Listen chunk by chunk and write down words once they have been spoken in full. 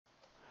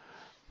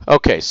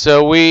Okay,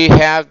 so we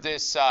have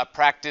this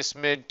practice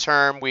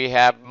midterm. We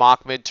have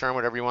mock midterm,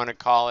 whatever you want to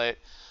call it.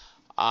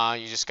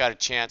 You just got a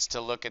chance to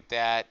look at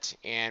that.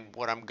 And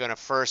what I'm going to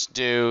first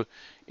do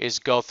is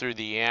go through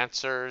the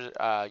answers.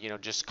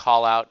 Just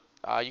call out.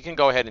 You can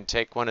go ahead and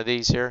take one of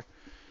these here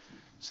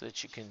so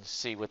that you can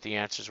see what the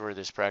answers were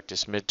this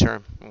practice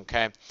midterm.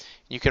 Okay,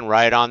 you can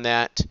write on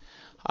that.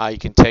 You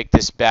can take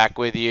this back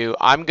with you.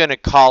 I'm going to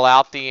call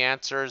out the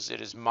answers.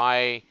 It is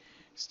my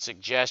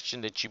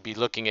suggestion that you be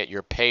looking at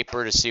your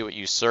paper to see what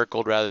you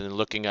circled rather than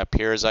looking up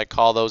here as I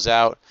call those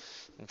out.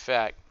 In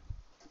fact,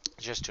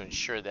 just to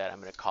ensure that,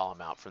 I'm going to call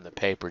them out from the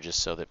paper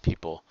just so that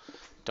people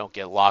don't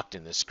get locked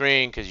in the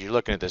screen because you're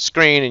looking at the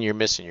screen and you're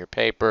missing your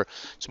paper.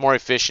 It's more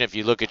efficient if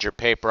you look at your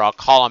paper. I'll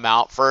call them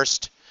out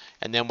first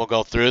and then we'll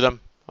go through them.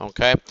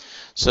 Okay,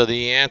 so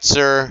the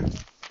answer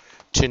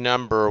to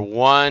number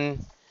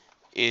 1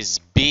 is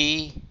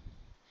B.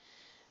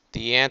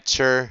 The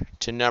answer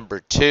to number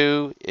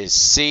 2 is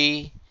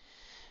C.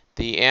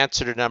 The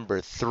answer to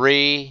number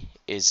 3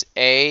 is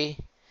A.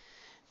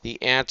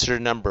 The answer to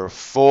number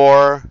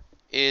 4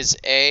 is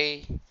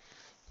A.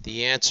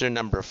 The answer to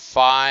number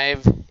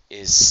 5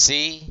 is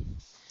C.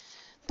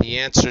 The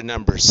answer to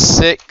number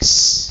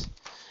 6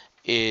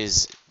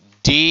 is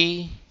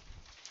D.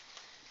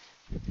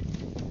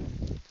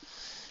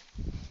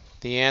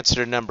 The answer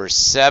to number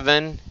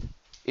 7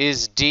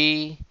 is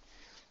D.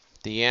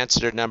 The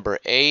answer to number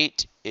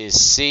 8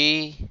 is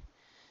C.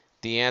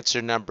 The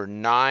answer number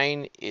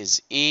 9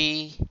 is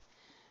E.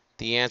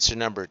 The answer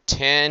number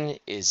 10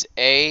 is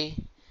A.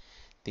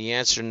 The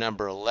answer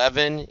number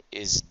 11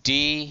 is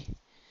D.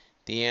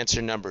 The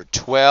answer number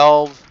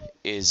 12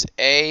 is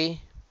A.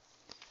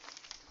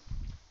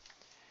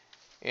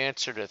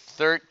 Answer to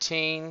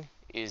 13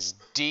 is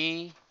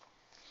D.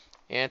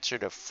 Answer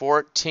to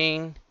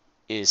 14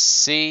 is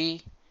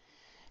C.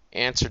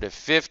 Answer to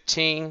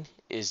 15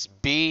 is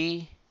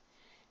B.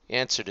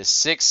 Answer to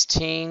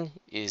 16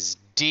 is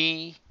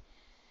D.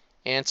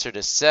 Answer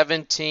to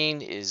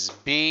 17 is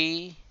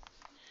B.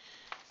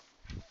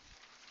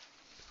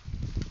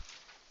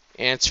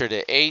 Answer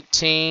to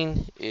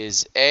 18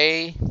 is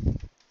A.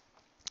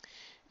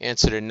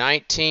 Answer to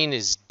 19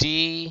 is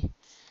D.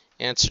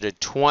 Answer to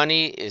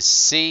 20 is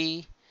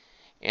C.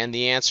 And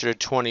the answer to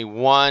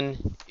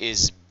 21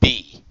 is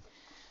B.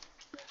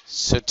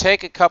 So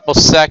take a couple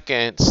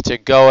seconds to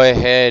go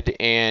ahead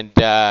and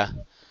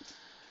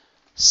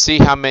see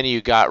how many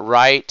you got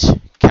right.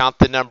 Count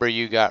the number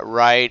you got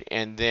right,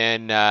 and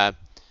then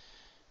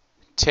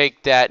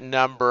take that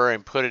number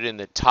and put it in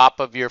the top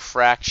of your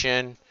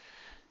fraction.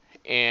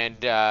 And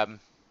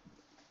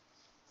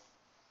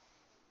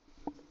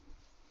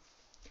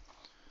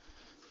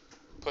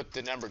put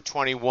the number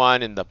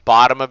 21 in the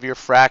bottom of your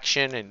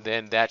fraction, and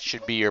then that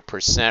should be your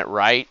percent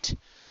right.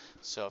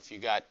 So if you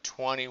got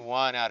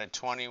 21 out of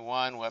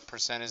 21, what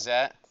percent is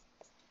that?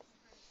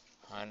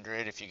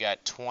 100. If you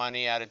got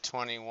 20 out of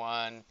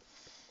 21,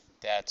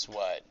 that's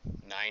what?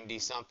 90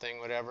 something,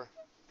 whatever?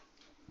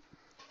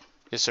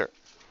 Yes, sir.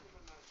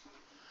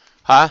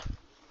 Huh?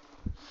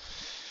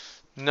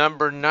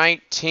 Number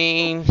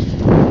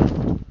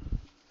 19,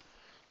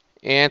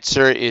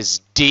 answer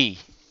is D.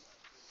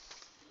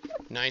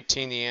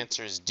 19, the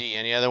answer is D.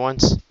 Any other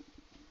ones?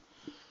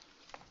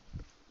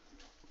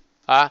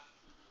 Huh?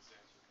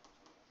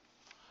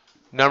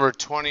 Number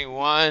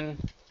 21,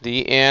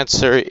 the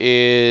answer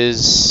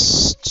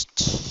is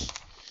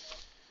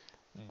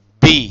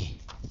B.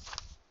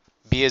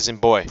 B as in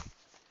boy.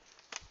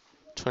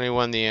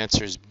 21, the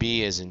answer is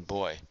B as in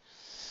boy.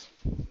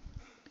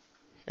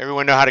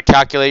 Everyone know how to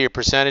calculate your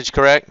percentage,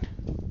 correct?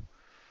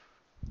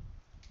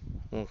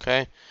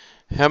 Okay.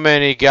 How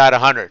many got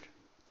 100? How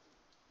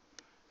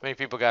many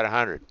people got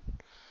 100?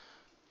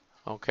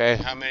 Okay.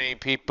 How many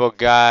people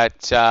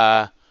got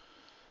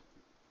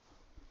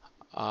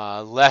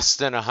less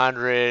than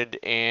 100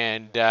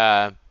 and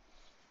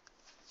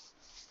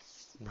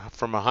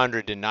from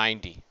 100 to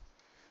 90?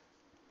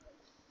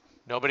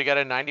 Nobody got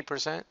a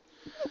 90%?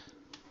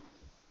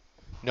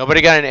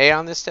 Nobody got an A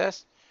on this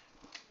test?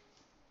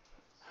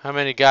 How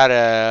many got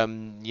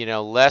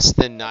less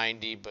than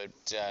 90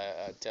 but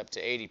up to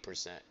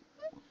 80%?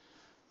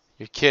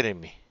 You're kidding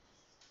me.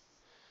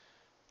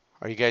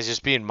 Are you guys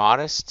just being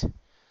modest?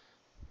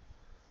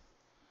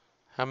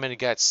 How many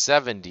got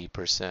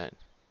 70%?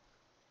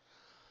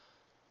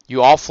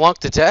 You all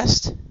flunked the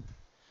test?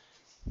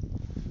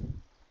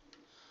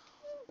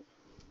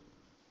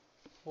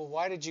 Well,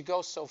 why did you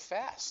go so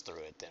fast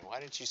through it then? Why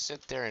didn't you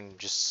sit there and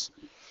just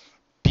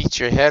beat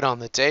your head on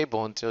the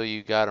table until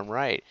you got them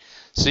right?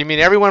 So you mean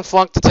everyone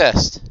flunked the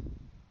test?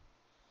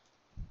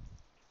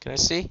 Can I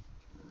see?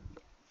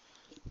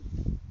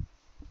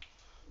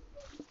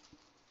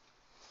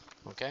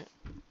 Okay.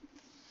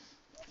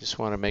 Just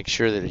want to make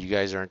sure that you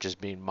guys aren't just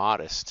being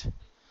modest.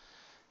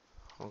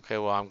 Okay,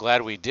 well, I'm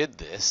glad we did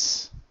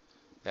this.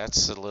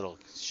 That's a little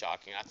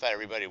shocking. I thought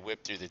everybody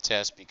whipped through the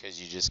test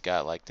because you just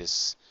got like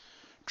this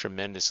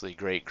tremendously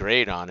great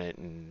grade on it,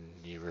 and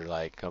you were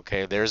like,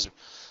 okay, there's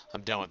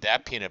I'm done with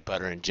that peanut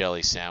butter and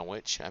jelly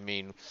sandwich. I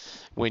mean,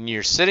 when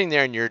you're sitting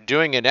there and you're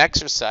doing an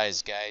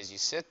exercise, guys, you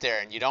sit there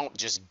and you don't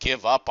just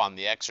give up on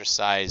the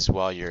exercise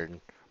while you're.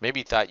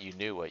 Maybe you thought you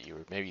knew what you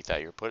were. Maybe you thought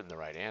you were putting the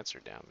right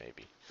answer down.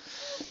 Maybe.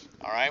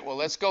 All right. Well,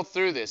 let's go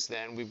through this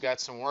then. We've got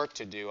some work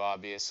to do,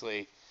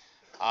 obviously.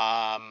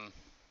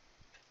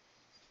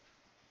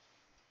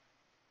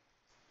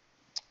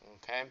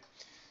 Okay.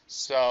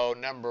 So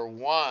number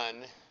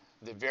one,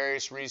 the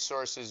various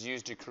resources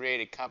used to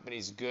create a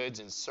company's goods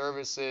and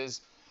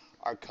services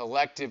are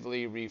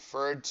collectively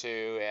referred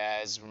to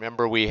as,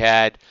 remember we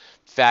had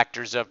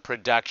factors of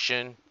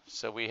production.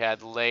 So we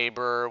had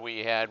labor, we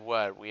had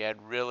what? We had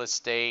real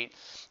estate,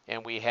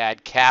 and we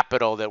had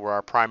capital that were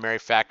our primary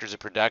factors of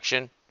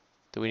production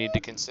that we need to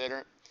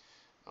consider.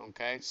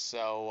 Okay,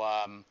 so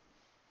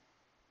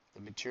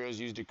the materials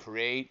used to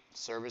create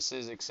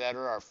services,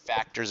 etc., are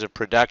factors of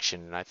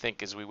production. And I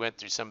think as we went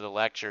through some of the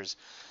lectures,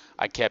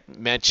 I kept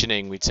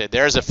mentioning, we'd say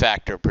there's a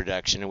factor of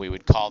production, and we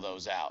would call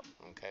those out.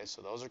 Okay,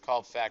 so those are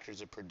called factors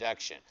of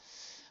production.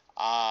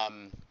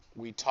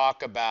 We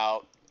talk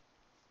about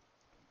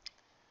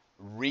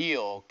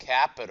real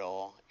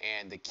capital,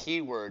 and the key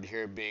word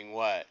here being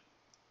what?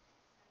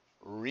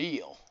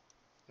 Real.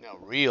 No,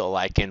 real,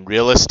 like in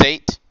real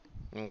estate.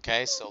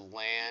 Okay, so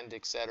land,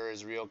 etc.,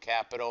 is real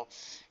capital.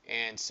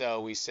 And so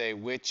we say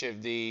which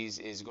of these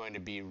is going to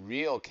be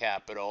real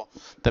capital.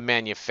 The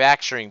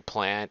manufacturing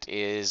plant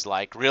is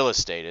like real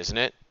estate, isn't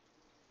it?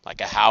 Like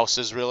a house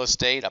is real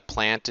estate, a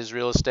plant is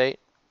real estate.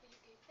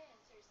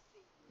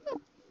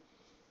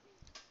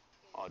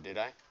 Oh, did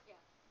I?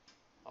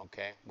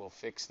 Okay, we'll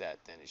fix that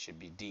then. It should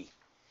be D.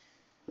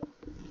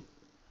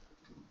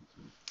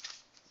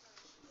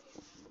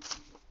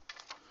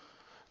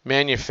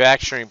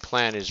 Manufacturing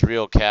plant is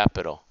real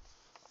capital.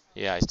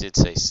 Yeah, I did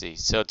say C.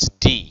 So it's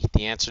D.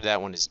 The answer to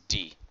that one is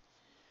D,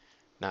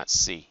 not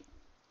C.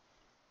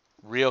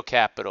 Real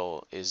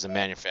capital is the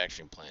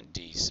manufacturing plant,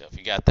 D. So if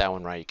you got that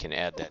one right, you can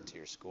add that to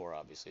your score,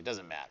 obviously. It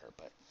doesn't matter,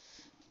 but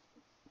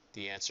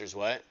the answer is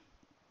what?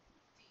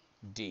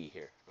 D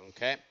here.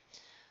 Okay.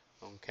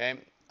 Okay.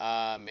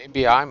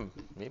 Maybe I'm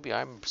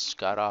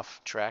got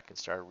off track and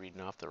started reading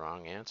off the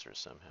wrong answer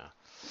somehow.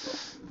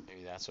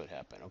 Maybe that's what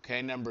happened.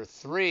 Okay, number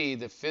 3,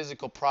 the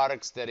physical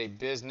products that a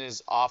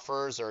business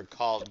offers are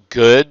called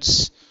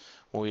goods.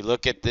 When we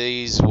look at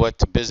these, what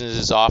the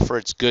businesses offer,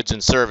 it's goods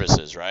and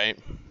services, right?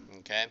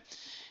 Okay.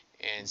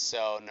 And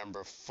so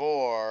number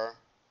 4,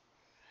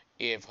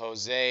 if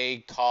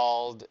Jose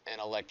called an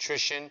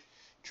electrician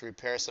to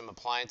repair some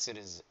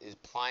appliances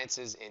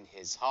in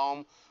his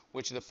home,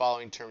 which of the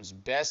following terms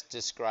best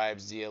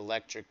describes the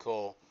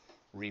electrical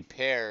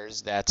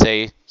repairs? That's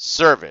a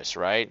service,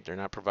 right? They're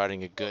not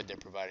providing a good, they're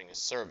providing a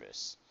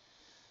service.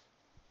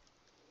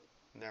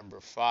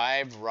 Number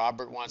 5,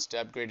 Robert wants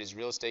to upgrade his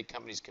real estate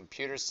company's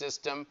computer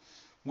system.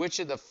 Which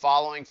of the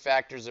following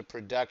factors of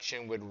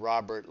production would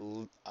Robert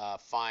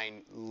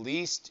find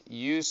least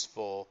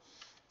useful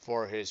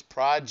for his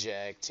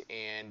project?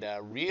 And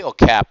real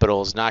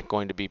capital is not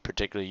going to be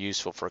particularly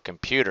useful for a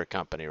computer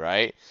company,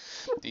 right?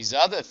 These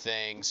other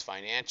things,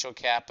 financial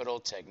capital,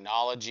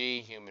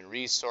 technology, human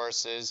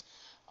resources,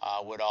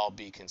 would all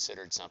be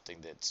considered something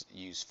that's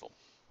useful.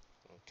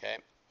 Okay.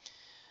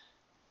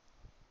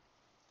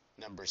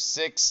 Number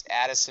 6,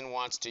 Addison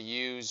wants to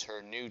use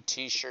her new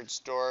t-shirt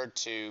store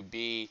to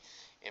be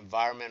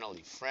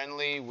environmentally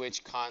friendly.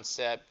 Which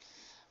concept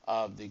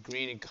of the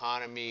green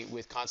economy,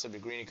 with concept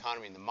of green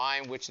economy in the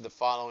mind, which of the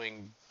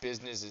following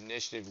business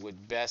initiative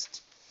would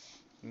best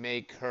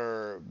make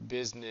her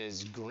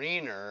business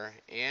greener?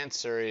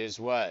 Answer is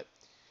what?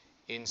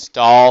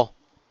 Install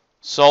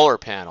solar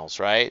panels,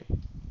 right?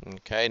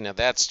 Okay, now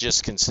that's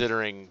just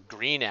considering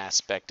green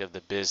aspect of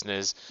the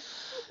business.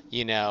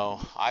 You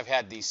know, I've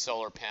had these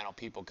solar panel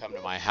people come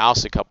to my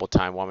house a couple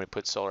times, want me to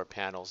put solar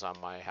panels on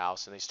my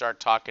house, and they start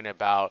talking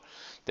about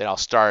that I'll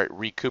start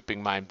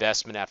recouping my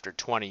investment after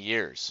 20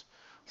 years.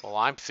 Well,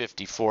 I'm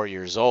 54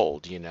 years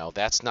old, you know,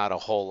 that's not a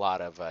whole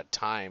lot of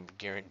time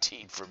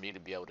guaranteed for me to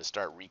be able to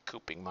start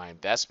recouping my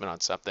investment on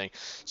something,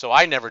 so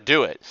I never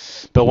do it.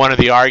 But one of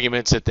the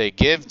arguments that they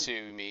give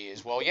to me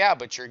is, well, yeah,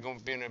 but you're going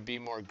to be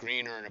more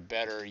greener and a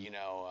better, you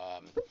know,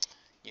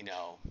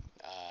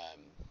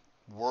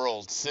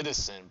 world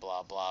citizen,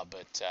 blah blah.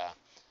 But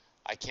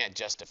I can't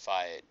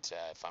justify it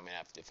if I'm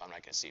not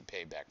going to see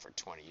payback for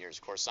 20 years.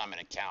 Of course, I'm an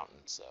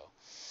accountant, so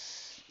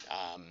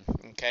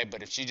okay.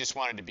 But if she just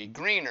wanted to be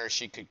greener,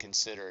 she could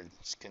consider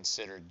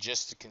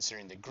just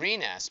considering the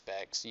green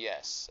aspects.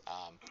 Yes,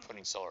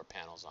 putting solar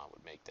panels on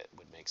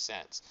would make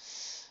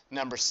sense.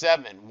 Number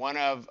 7,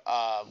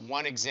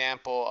 one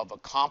example of a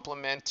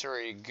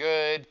complementary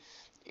good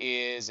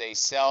is a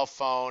cell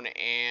phone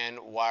and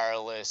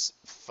wireless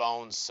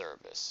phone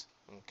service.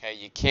 Okay,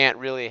 you can't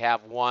really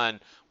have one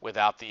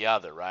without the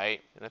other, right?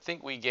 And I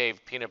think we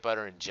gave peanut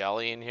butter and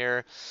jelly in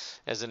here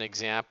as an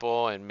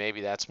example, and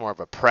maybe that's more of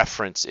a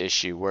preference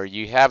issue where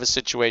you have a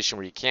situation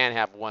where you can't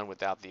have one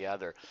without the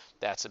other.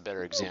 That's a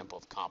better example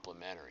of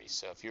complementary.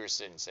 So if you were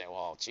sitting and saying,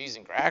 well, cheese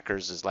and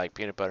crackers is like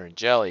peanut butter and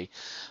jelly,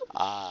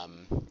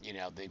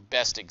 the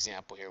best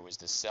example here was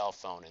the cell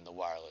phone and the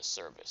wireless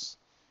service,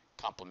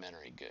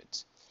 complementary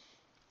goods.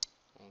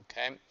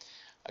 Okay,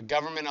 a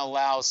government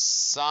allows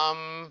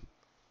some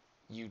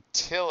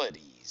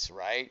utilities,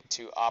 right,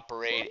 to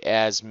operate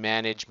as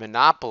managed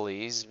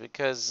monopolies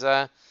because,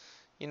 a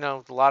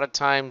lot of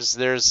times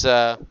there's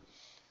a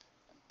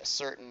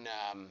certain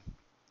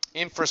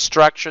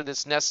infrastructure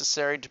that's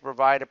necessary to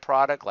provide a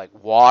product like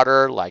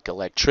water, like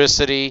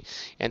electricity,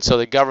 and so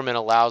the government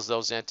allows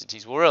those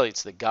entities, well, really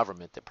it's the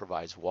government that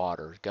provides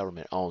water. The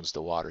government owns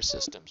the water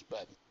systems,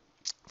 but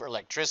for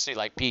electricity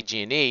like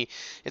PG&E,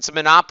 it's a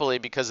monopoly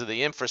because of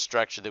the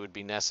infrastructure that would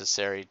be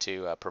necessary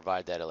to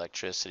provide that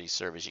electricity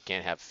service. You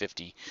can't have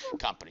 50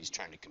 companies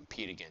trying to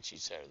compete against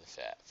each other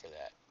for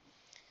that.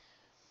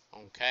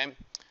 Okay.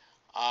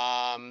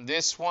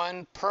 This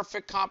one,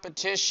 perfect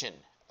competition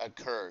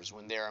occurs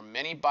when there are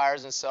many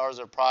buyers and sellers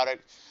of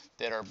product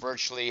that are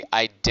virtually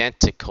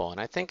identical. And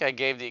I think I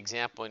gave the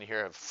example in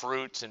here of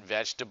fruits and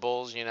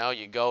vegetables.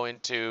 You go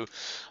into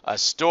a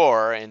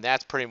store, and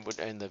that's pretty much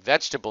in the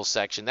vegetable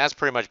section. That's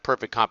pretty much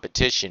perfect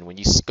competition. When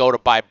you go to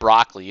buy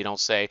broccoli, you don't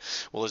say,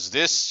 well, is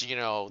this,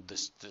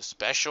 the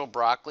special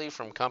broccoli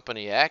from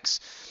company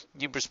X?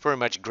 You just pretty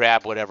much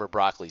grab whatever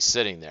broccoli's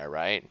sitting there,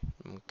 right?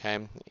 Okay.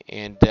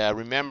 And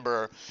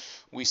remember,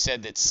 we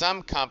said that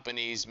some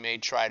companies may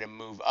try to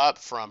move up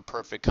from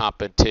perfect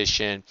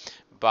competition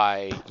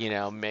by,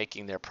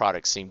 making their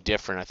products seem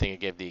different. I think I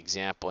gave the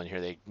example in here.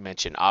 They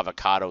mentioned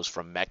avocados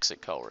from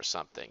Mexico or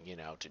something,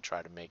 to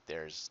try to make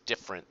theirs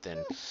different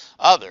than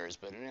others.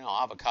 But,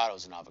 avocado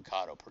is an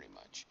avocado pretty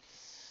much.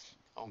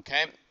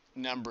 Okay.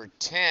 Number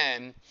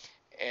 10,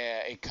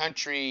 a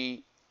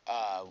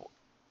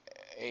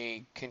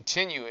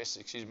continuous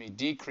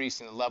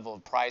decrease in the level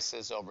of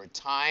prices over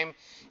time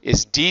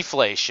is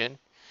deflation.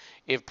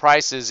 If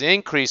prices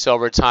increase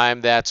over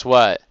time, that's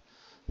what?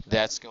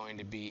 That's going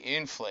to be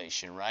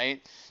inflation,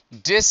 right?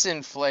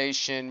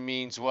 Disinflation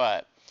means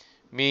what?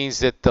 Means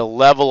that the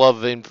level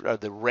of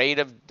the rate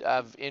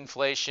of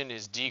inflation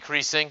is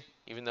decreasing,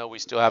 even though we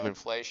still have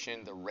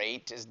inflation. The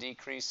rate is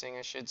decreasing,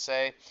 I should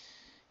say.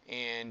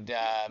 And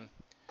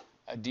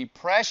a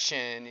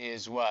depression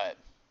is what?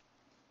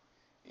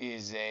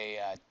 Is a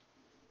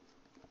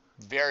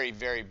very,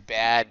 very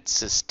bad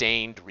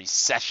sustained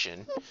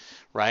recession,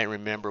 right?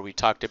 Remember, we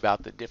talked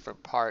about the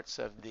different parts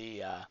of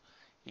the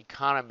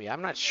economy.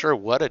 I'm not sure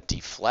what a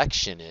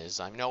deflection is.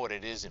 I know what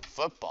it is in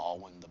football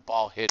when the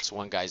ball hits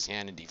one guy's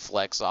hand and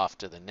deflects off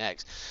to the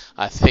next.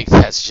 I think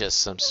that's just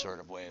some sort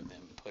of way of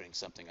them putting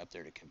something up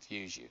there to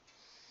confuse you.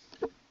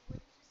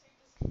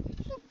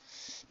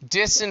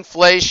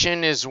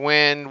 Disinflation is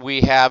when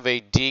we have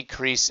a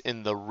decrease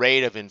in the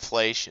rate of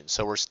inflation.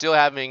 So we're still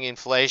having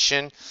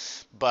inflation,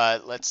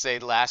 but let's say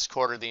last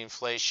quarter the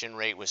inflation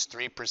rate was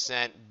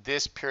 3%.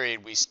 This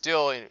period we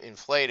still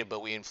inflated,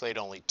 but we inflate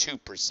only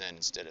 2%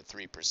 instead of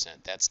 3%.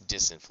 That's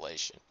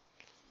disinflation.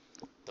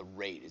 The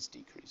rate is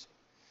decreasing.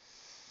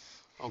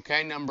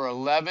 Okay, number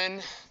 11,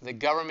 the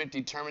government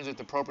determines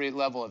the appropriate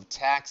level of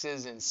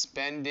taxes and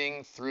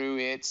spending through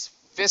its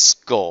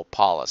fiscal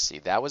policy.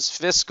 That was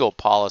fiscal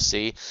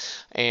policy,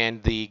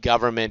 and the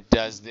government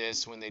does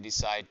this when they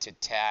decide to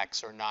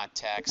tax or not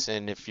tax.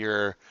 And if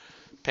you're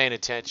paying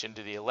attention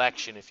to the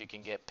election, if you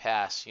can get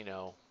past,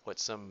 what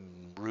some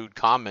rude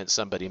comment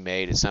somebody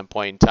made at some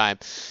point in time,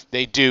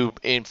 they do,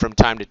 from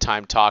time to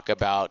time, talk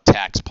about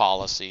tax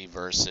policy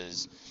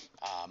versus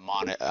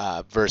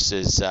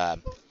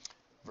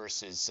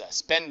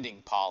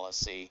spending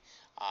policy.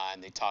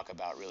 And they talk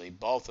about really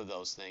both of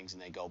those things,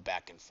 and they go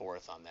back and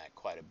forth on that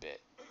quite a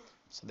bit.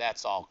 So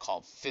that's all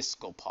called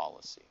fiscal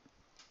policy.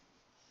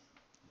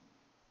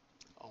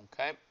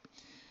 Okay.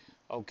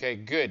 Okay,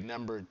 good.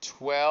 Number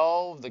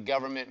 12, the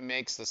government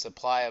makes the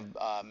supply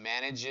of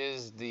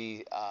manages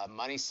the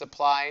money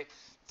supply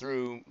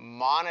through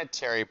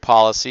monetary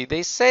policy.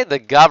 They say the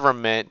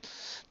government.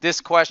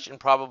 This question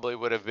probably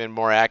would have been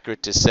more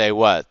accurate to say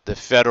what? The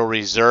Federal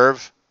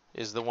Reserve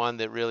is the one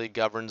that really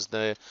governs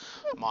the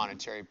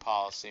monetary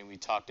policy, and we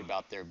talked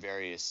about their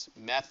various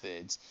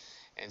methods.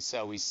 And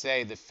so we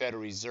say the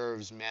Federal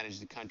Reserves manage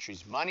the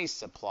country's money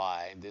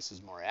supply, and this is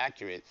more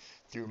accurate,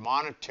 through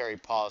monetary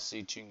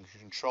policy to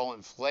control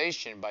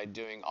inflation by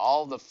doing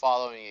all the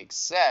following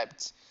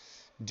except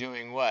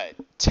doing what?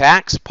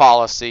 Tax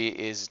policy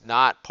is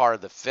not part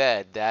of the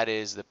Fed. That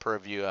is the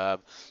purview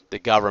of the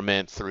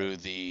government through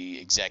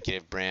the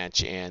executive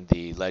branch and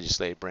the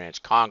legislative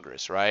branch,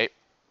 Congress, right?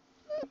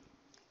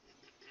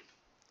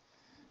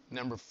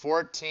 Number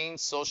 14,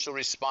 social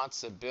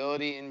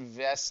responsibility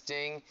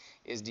investing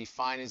is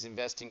defined as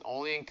investing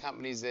only in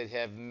companies that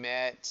have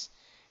met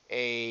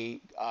a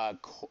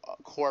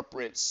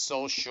corporate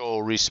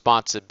social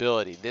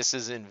responsibility. This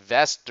is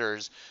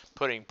investors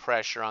putting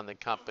pressure on the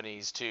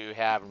companies to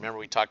have, remember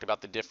we talked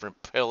about the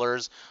different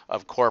pillars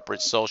of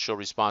corporate social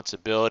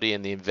responsibility,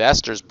 and the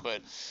investors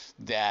put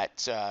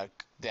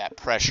that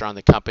pressure on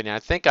the company. And I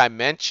think I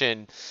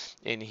mentioned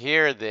in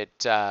here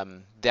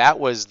that that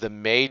was the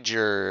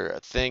major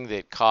thing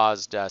that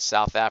caused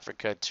South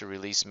Africa to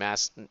release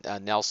Nelson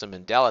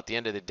Mandela. At the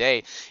end of the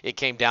day, it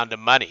came down to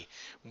money.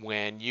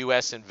 When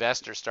U.S.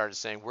 investors started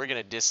saying, we're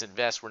going to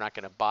disinvest, we're not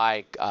going to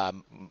buy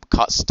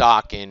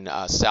stock in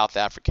South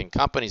African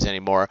companies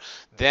anymore,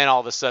 then all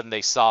of a sudden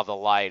they saw the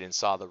light and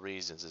saw the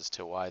reasons as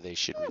to why they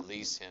should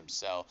release him.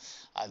 So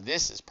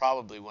this is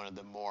probably one of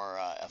the more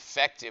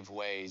effective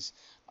ways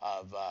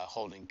of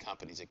holding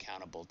companies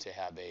accountable to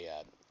have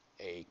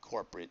a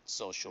corporate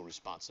social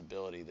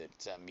responsibility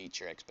that meets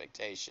your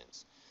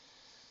expectations.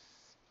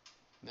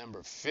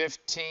 Number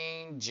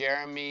 15,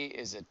 Jeremy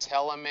is a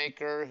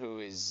telemaker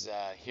who is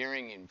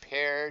hearing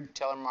impaired,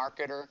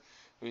 telemarketer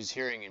who's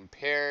hearing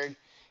impaired.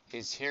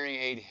 His hearing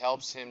aid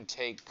helps him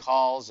take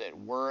calls at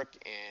work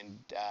and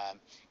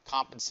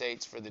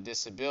compensates for the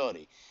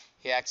disability.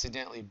 He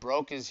accidentally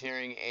broke his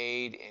hearing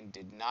aid and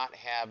did not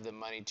have the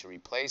money to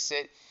replace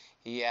it.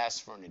 He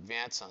asked for an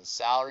advance on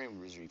salary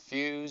and was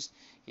refused.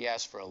 He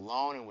asked for a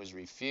loan and was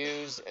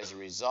refused. As a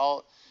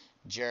result,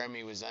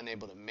 Jeremy was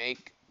unable to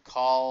make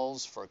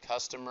calls for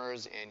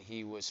customers and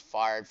he was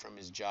fired from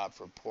his job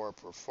for poor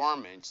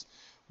performance.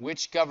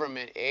 Which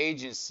government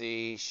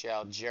agency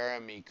shall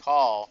Jeremy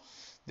call?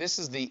 This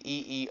is the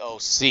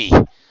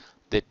EEOC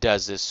that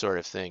does this sort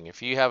of thing.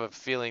 If you have a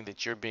feeling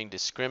that you're being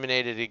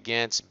discriminated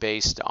against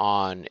based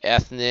on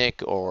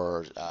ethnic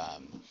or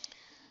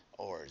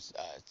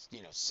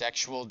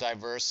sexual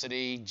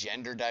diversity,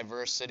 gender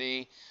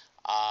diversity,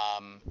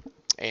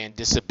 and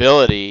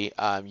disability,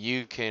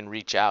 you can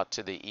reach out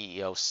to the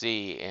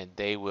EEOC and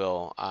they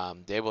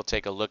will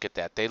take a look at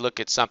that. They look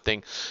at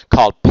something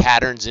called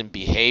patterns in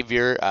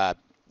behavior,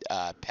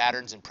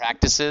 patterns and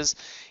practices,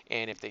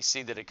 and if they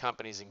see that a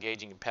company is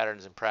engaging in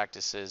patterns and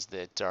practices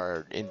that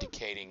are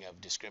indicating of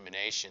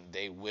discrimination,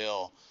 they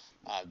will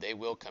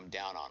come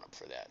down on them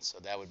for that. So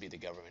that would be the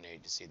government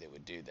agency that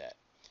would do that.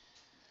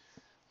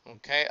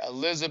 Okay,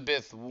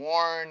 Elizabeth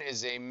Warren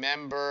is a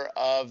member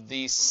of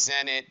the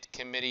Senate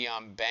Committee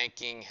on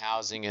Banking,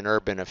 Housing, and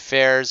Urban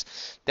Affairs.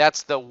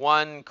 That's the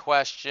one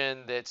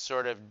question that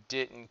sort of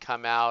didn't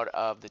come out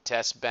of the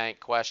test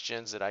bank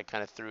questions that I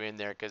kind of threw in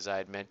there because I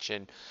had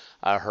mentioned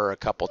her a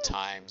couple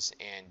times,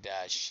 and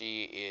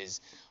she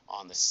is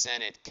on the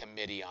Senate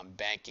Committee on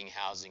Banking,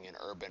 Housing, and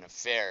Urban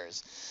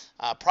Affairs.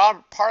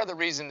 Part of the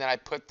reason that I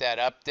put that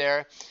up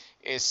there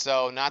is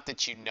so not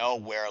that you know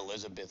where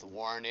Elizabeth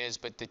Warren is,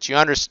 but that you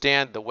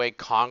understand the way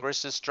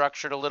Congress is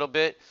structured a little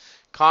bit.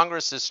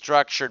 Congress is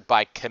structured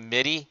by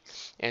committee,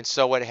 and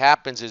so what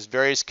happens is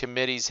various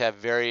committees have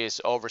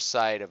various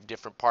oversight of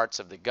different parts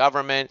of the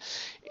government,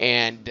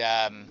 and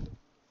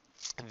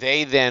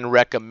they then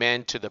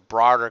recommend to the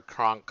broader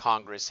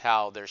Congress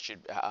how they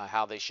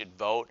should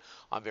vote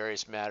on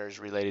various matters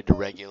related to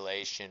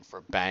regulation for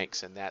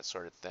banks and that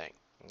sort of thing.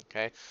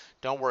 Okay,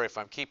 don't worry, if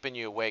I'm keeping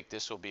you awake,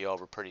 this will be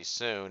over pretty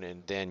soon,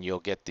 and then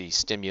you'll get the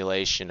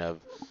stimulation of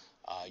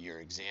your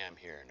exam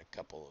here in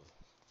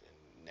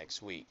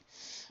next week.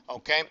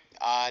 Okay,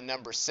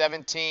 number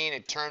 17,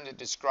 a term that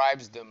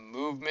describes the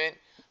movement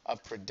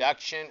of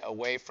production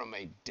away from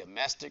a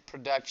domestic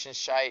production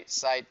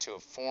site to a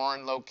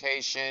foreign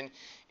location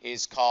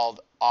is called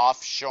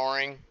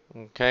offshoring.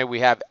 Okay, we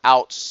have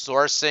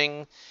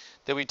outsourcing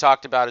that we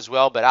talked about as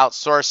well, but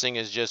outsourcing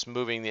is just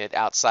moving it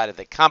outside of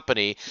the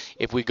company.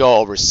 If we go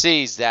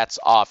overseas, that's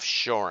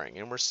offshoring.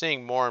 And we're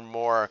seeing more and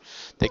more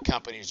that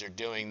companies are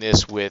doing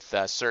this with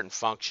certain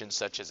functions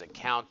such as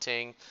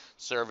accounting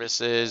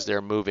services.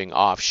 They're moving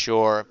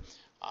offshore.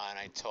 And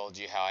I told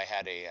you how I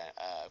had a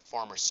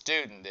former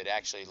student that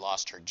actually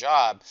lost her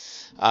job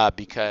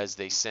because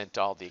they sent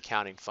all the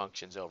accounting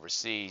functions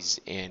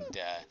overseas, and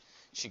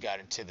she got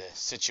into the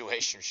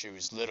situation she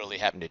was literally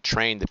having to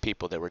train the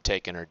people that were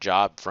taking her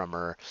job from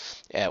her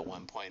at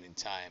one point in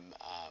time.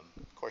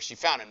 Of course, she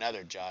found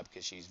another job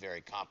because she's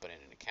very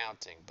competent in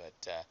accounting,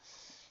 but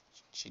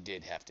she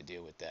did have to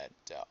deal with that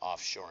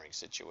offshoring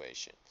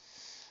situation.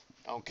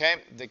 Okay,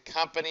 the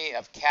company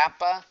of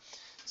Kappa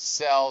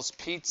sells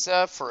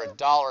pizza for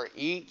 $1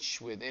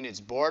 each within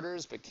its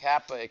borders, but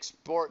Kappa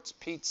exports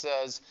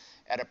pizzas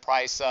at a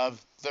price of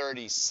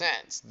 30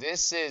 cents.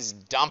 This is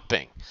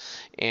dumping,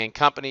 and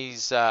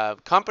companies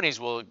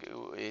will.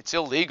 It's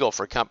illegal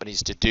for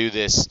companies to do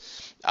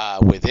this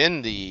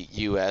within the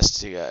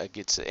U.S.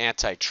 It's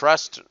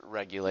antitrust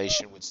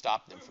regulation would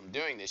stop them from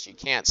doing this. You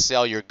can't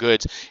sell your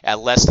goods at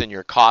less than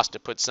your cost to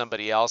put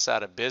somebody else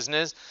out of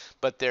business,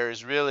 but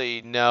there's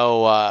really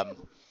no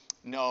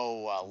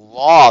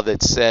law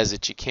that says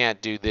that you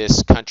can't do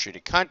this country to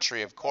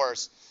country. Of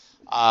course,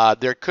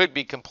 there could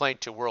be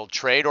complaint to World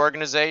Trade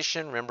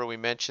Organization. Remember, we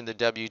mentioned the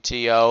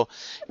WTO,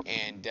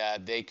 and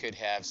they could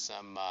have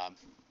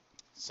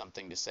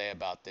something to say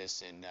about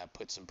this and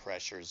put some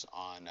pressures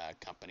on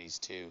companies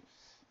to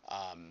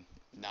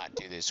not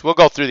do this. We'll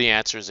go through the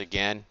answers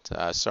again.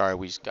 Sorry,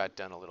 we got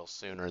done a little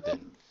sooner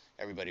than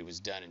everybody was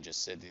done and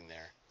just sitting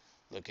there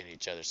looking at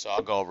each other. So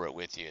I'll go over it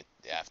with you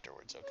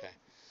afterwards, okay?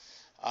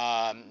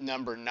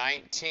 Number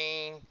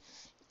 19,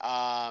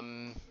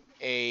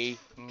 a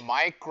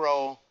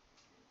micro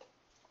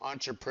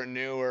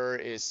entrepreneur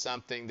is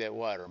something that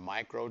what, or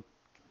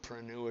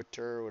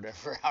micropreneur,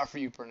 whatever, however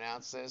you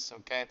pronounce this,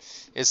 okay,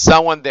 is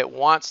someone that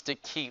wants to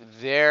keep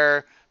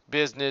their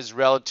business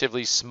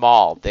relatively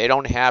small. They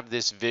don't have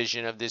this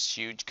vision of this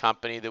huge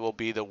company that will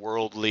be the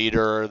world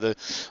leader or the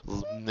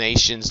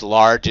nation's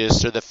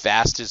largest or the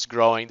fastest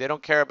growing. They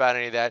don't care about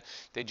any of that.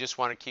 They just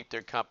want to keep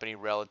their company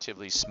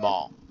relatively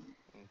small,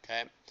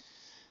 okay?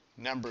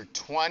 Number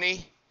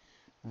 20,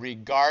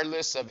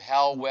 regardless of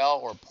how well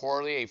or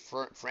poorly a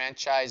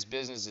franchise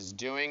business is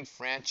doing,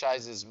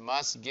 franchises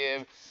must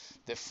give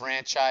the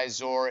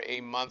franchisor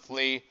a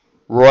monthly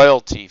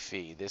royalty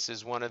fee. This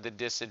is one of the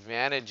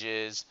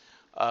disadvantages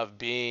of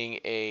being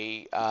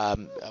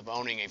of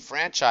owning a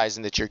franchise,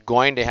 and that you're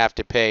going to have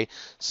to pay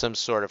some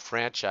sort of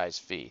franchise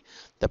fee.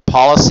 The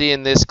policy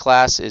in this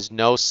class is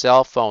no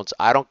cell phones.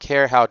 I don't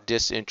care how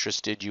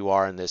disinterested you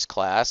are in this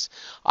class.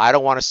 I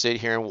don't want to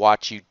sit here and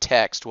watch you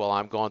text while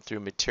I'm going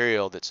through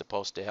material that's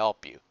supposed to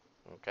help you.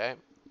 Okay?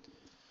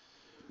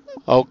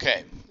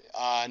 Okay.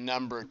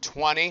 Number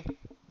 20.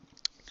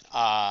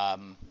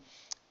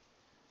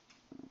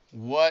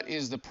 What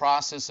is the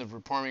process of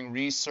performing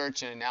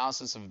research and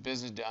analysis of a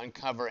business to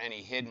uncover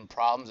any hidden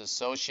problems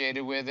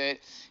associated with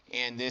it?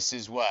 And this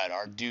is what?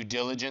 Our due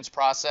diligence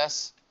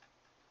process.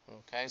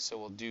 Okay, so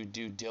we'll do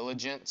due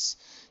diligence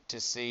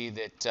to see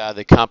that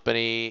the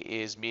company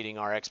is meeting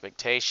our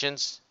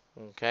expectations.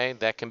 Okay,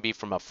 that can be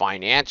from a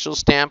financial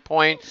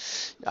standpoint.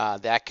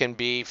 That can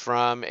be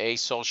from a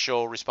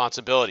social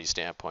responsibility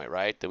standpoint,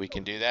 right? That we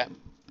can do that.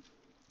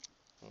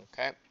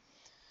 Okay.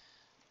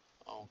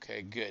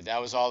 Okay, good.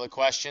 That was all the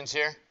questions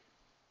here?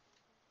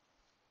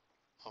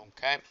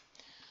 Okay.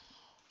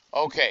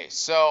 Okay,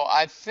 so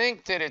I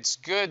think that it's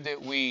good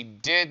that we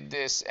did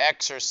this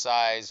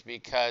exercise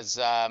because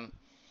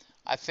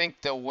I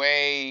think the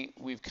way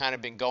we've kind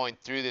of been going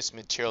through this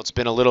material, it's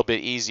been a little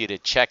bit easy to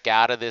check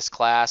out of this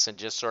class and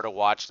just sort of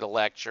watch the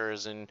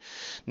lectures. And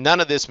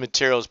none of this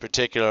material is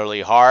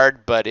particularly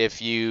hard, but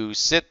if you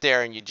sit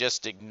there and you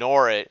just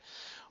ignore it,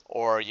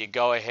 or you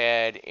go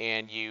ahead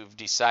and you've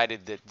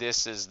decided that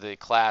this is the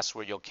class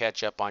where you'll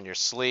catch up on your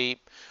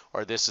sleep,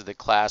 or this is the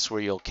class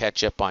where you'll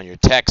catch up on your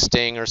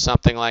texting or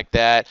something like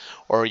that,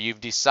 or you've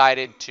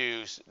decided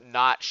to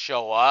not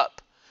show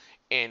up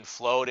and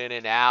float in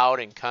and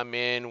out and come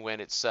in when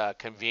it's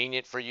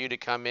convenient for you to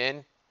come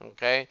in,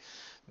 okay?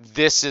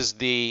 This is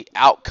the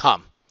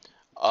outcome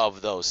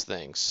of those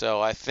things.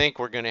 So I think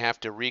we're going to have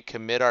to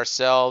recommit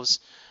ourselves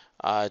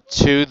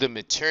to the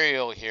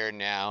material here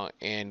now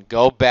and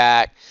go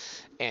back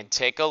and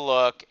take a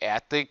look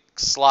at the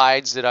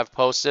slides that I've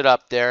posted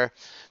up there.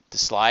 The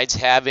slides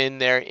have in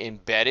there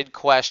embedded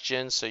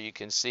questions so you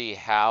can see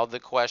how the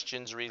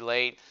questions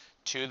relate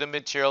to the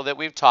material that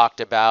we've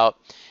talked about.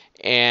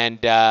 And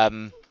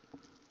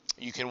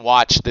you can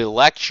watch the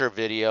lecture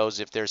videos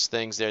if there's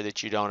things there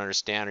that you don't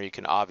understand, or you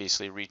can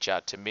obviously reach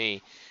out to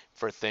me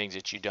for things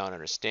that you don't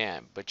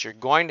understand. But you're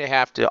going to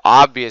have to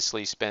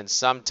obviously spend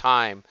some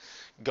time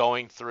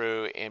going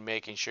through and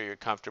making sure you're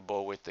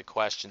comfortable with the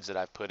questions that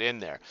I've put in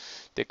there.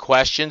 The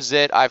questions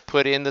that I've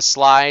put in the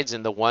slides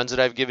and the ones that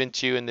I've given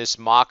to you in this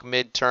mock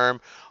midterm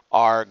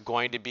are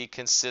going to be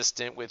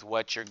consistent with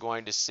what you're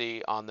going to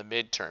see on the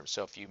midterm.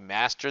 So if you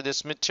master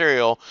this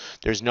material,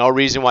 there's no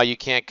reason why you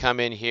can't come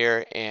in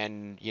here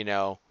and,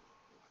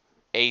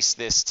 ace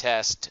this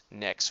test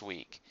next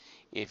week.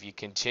 If you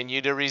continue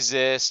to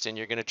resist and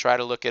you're going to try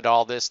to look at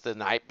all this the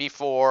night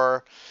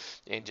before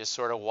and just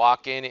sort of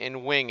walk in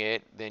and wing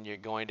it, then you're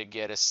going to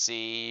get a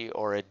C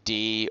or a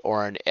D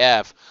or an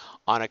F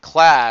on a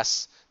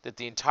class that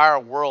the entire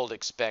world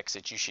expects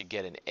that you should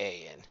get an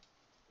A in.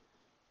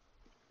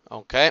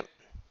 Okay?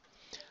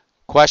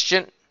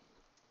 Question?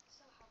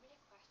 So how many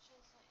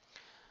questions on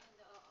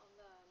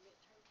the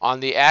midterm? On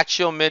the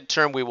actual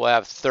midterm, we will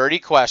have 30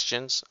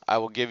 questions. I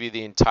will give you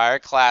the entire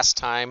class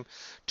time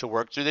to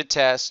work through the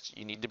test.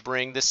 You need to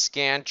bring the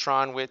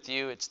Scantron with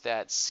you. It's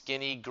that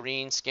skinny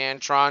green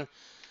Scantron.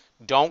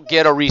 Don't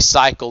get a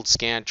recycled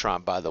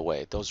Scantron, by the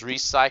way. Those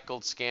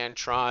recycled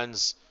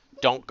Scantrons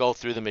don't go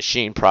through the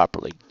machine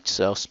properly.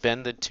 So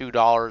spend the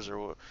 $2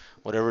 or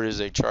whatever it is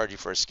they charge you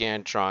for a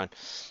Scantron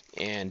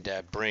and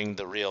bring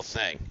the real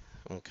thing.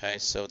 Okay,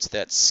 so it's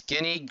that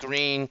skinny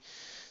green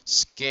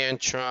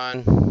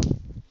Scantron,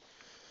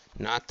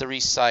 not the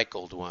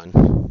recycled one.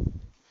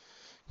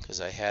 Because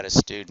I had a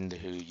student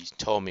who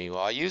told me,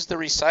 well, I used the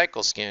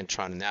recycled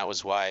Scantron, and that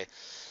was why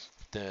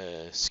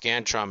the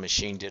Scantron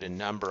machine did a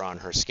number on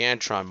her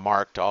Scantron,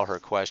 marked all her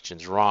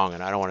questions wrong,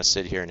 and I don't want to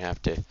sit here and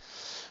have to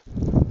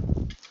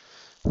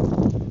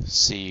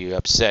see you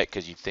upset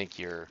because you think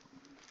your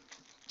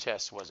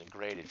test wasn't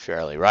graded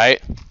fairly,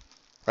 right?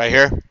 Right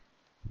here?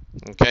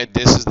 Okay,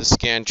 this is the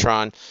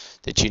Scantron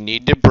that you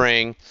need to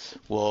bring.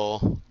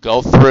 We'll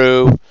go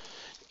through,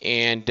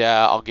 and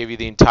I'll give you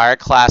the entire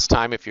class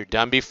time. If you're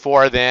done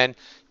before then,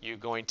 You're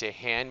going to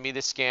hand me the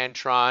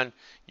Scantron.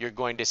 You're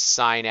going to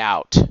sign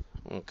out.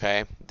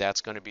 Okay,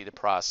 that's going to be the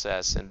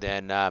process, and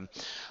then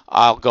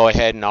I'll go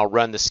ahead and I'll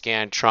run the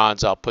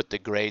Scantrons. I'll put the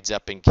grades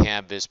up in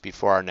Canvas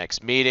before our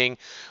next meeting.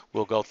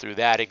 We'll go through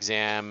that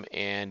exam,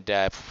 and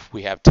if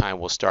we have time,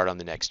 we'll start on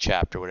the next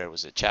chapter. Whatever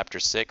was it, chapter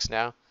 6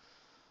 now?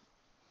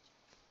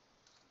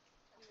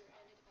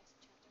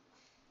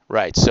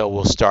 Right, so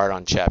we'll start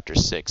on chapter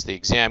 6. The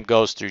exam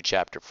goes through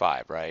chapter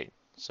 5, right?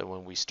 So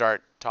when we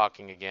start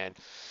talking again,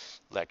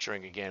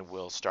 lecturing again,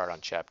 we'll start on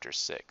chapter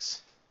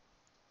 6.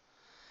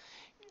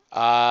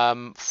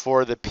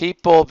 For the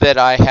people that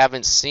I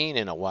haven't seen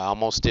in a while,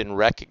 almost didn't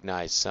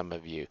recognize some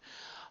of you.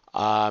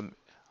 Um,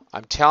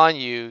 I'm telling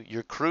you,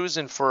 you're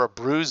cruising for a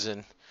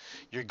bruising.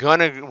 You're going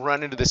to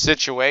run into the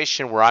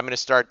situation where I'm going to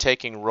start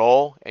taking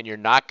roll, and you're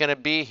not going to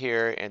be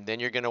here, and then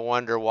you're going to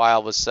wonder why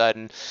all of a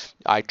sudden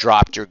I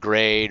dropped your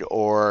grade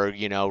or,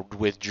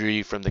 withdrew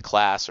you from the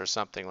class or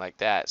something like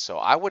that. So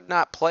I would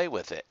not play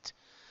with it.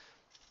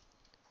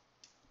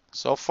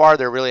 So far,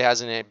 there really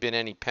hasn't been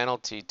any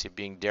penalty to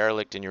being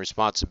derelict in your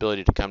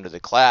responsibility to come to the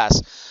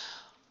class.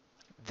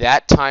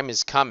 That time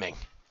is coming.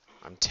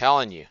 I'm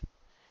telling you.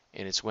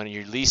 And it's when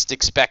you least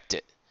expect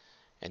it.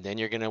 And then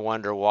you're going to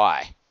wonder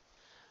why.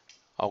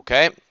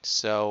 Okay?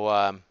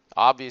 So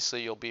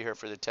obviously, you'll be here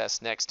for the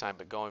test next time.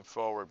 But going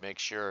forward, make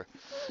sure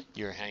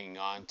you're hanging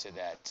on to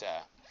that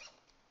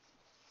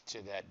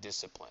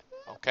discipline.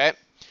 Okay?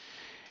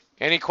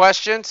 Any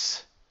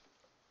questions?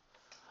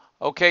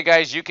 Okay,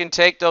 guys, you can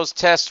take those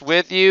tests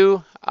with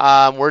you.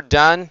 We're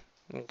done.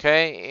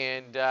 Okay?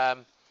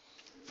 And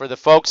for the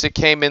folks that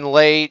came in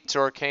late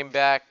or came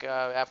back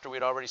after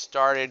we'd already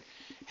started,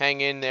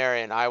 hang in there,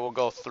 and I will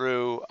go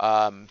through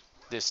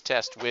this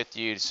test with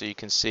you so you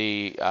can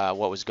see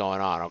what was going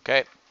on,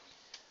 okay?